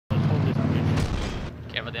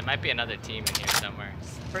careful, there might be another team in here somewhere.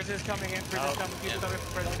 Prison's coming in, prison's coming, people coming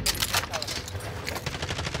from prison.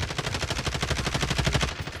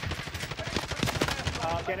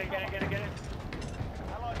 Get in.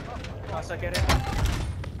 Also get in.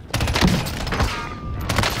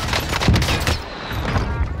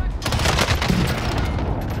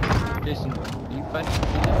 Jason, you fighting?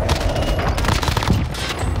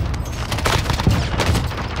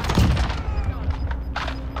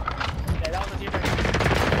 Yeah, that was a team right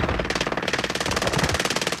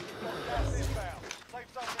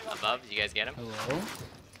Above, you guys get him? Hello?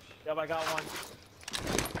 Yep, I got one.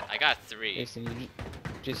 I got 3. Jason,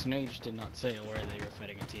 no, you just did not say a word that you were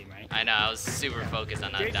fighting a team, right? I know, I was super focused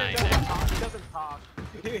on not Jason dying doesn't there. talk, he doesn't talk.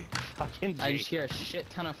 Fucking I just hear a shit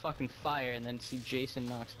ton of fucking fire and then see Jason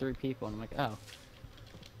knocks 3 people and I'm like, oh.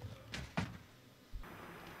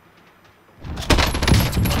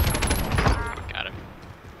 Got him.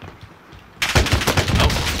 Oh.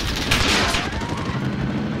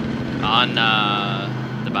 On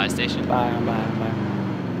the buy station. Bye.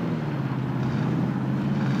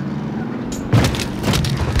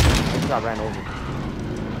 I ran over.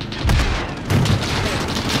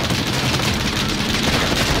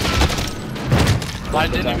 I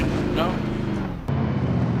didn't even know.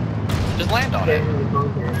 Just land on it.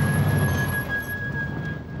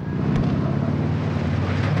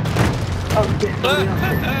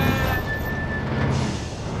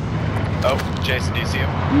 Oh, Jason, do you see him?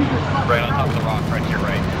 Right on top of the rock, right to your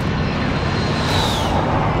right.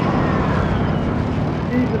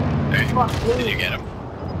 There you go. Did you get him?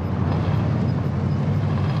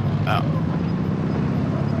 Oh.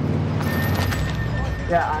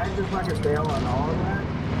 Yeah, I just like a bail on all of that.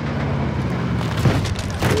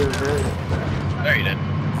 It was very upset. There you did.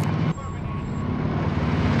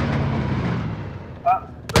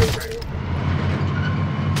 Very.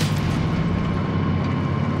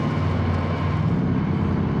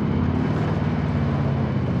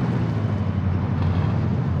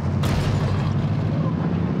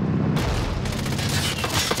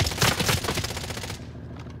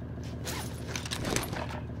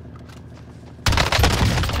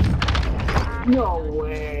 No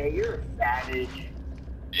way, you're a savage.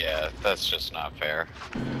 Yeah, that's just not fair.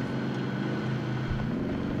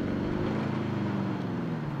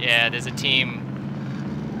 Yeah, there's a team.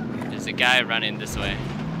 There's a guy running this way.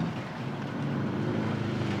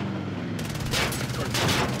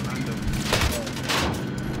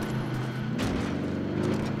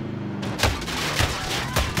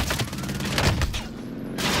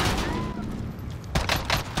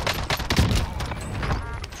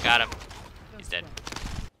 Got him. He's dead.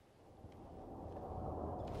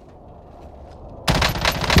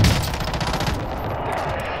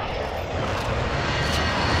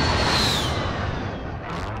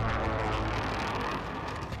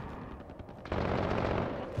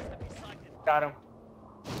 Got him.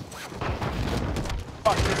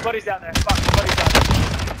 Fuck, his buddy's down there. Fuck, his buddy's down there.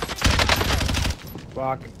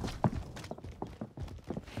 Fuck.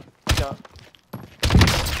 So.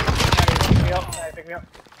 Pick me up.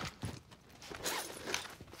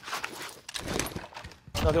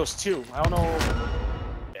 No, there was 2. I don't know.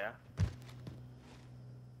 Yeah.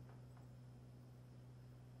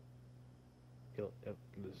 Yep,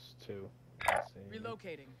 there's 2.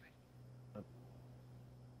 Relocating.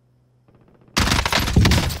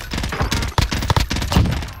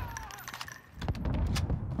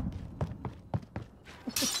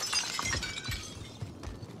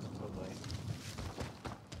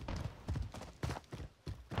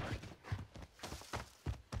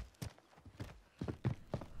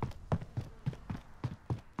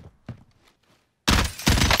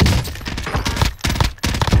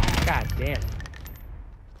 God damn.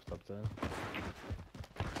 Stop there.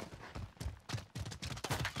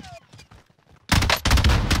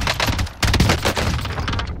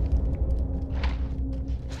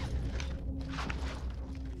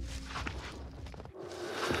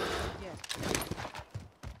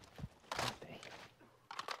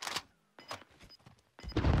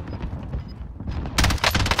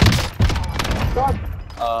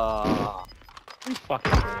 You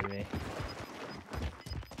fucking kidding me.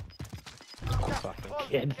 You fucking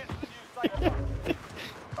kid.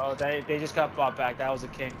 Oh, they just got bought back. That was a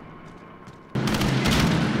king.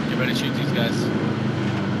 You better shoot these guys.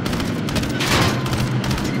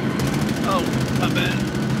 Oh, my bad.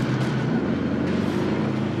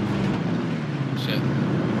 Shit.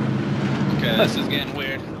 Okay, this is getting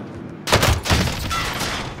weird.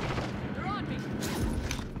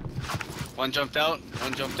 One jumped out.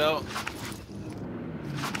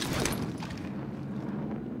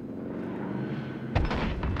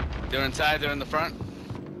 They're inside, they're in the front.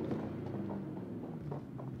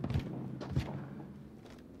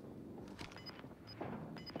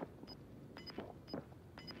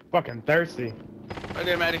 Fucking thirsty. Right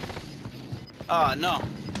there, Maddie. Oh, no.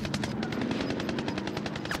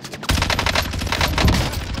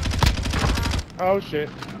 Oh shit.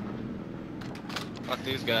 Fuck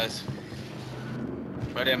these guys.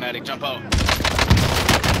 Right there, Maddie. Jump out.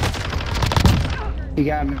 You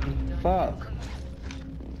got me. Fuck.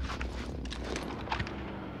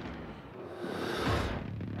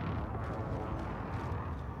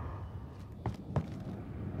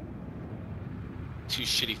 Two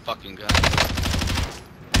shitty fucking guys.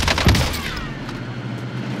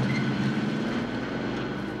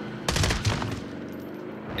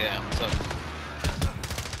 Yeah, what's up?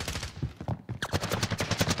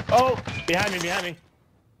 Oh! Behind me, behind me.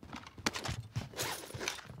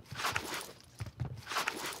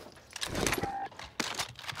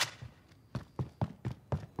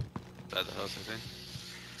 At the house, I think.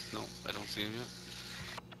 No, I don't see him yet.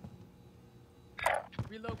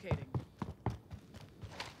 Relocating.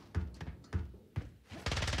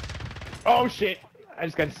 Oh shit! I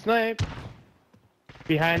just got sniped.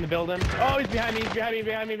 Behind the building. Oh, he's behind me, he's behind me,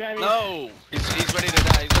 behind me, behind me. No! He's ready to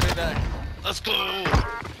die, he's ready to die. Let's go!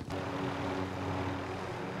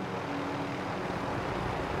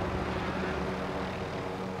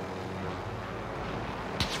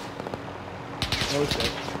 Oh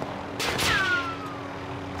shit.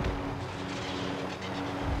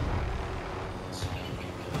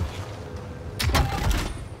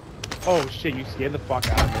 Oh shit, you scared the fuck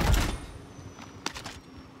out of me.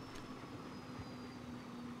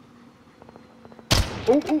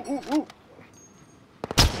 Ooh, ooh, ooh, ooh.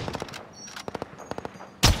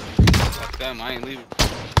 Fuck them, I ain't leaving.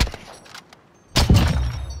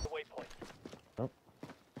 Waypoint. Oh.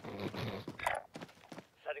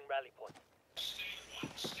 Setting rally point.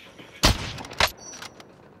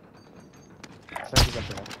 Sniper's up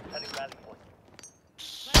there. Setting rally point.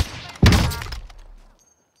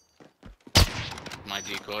 My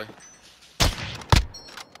decoy.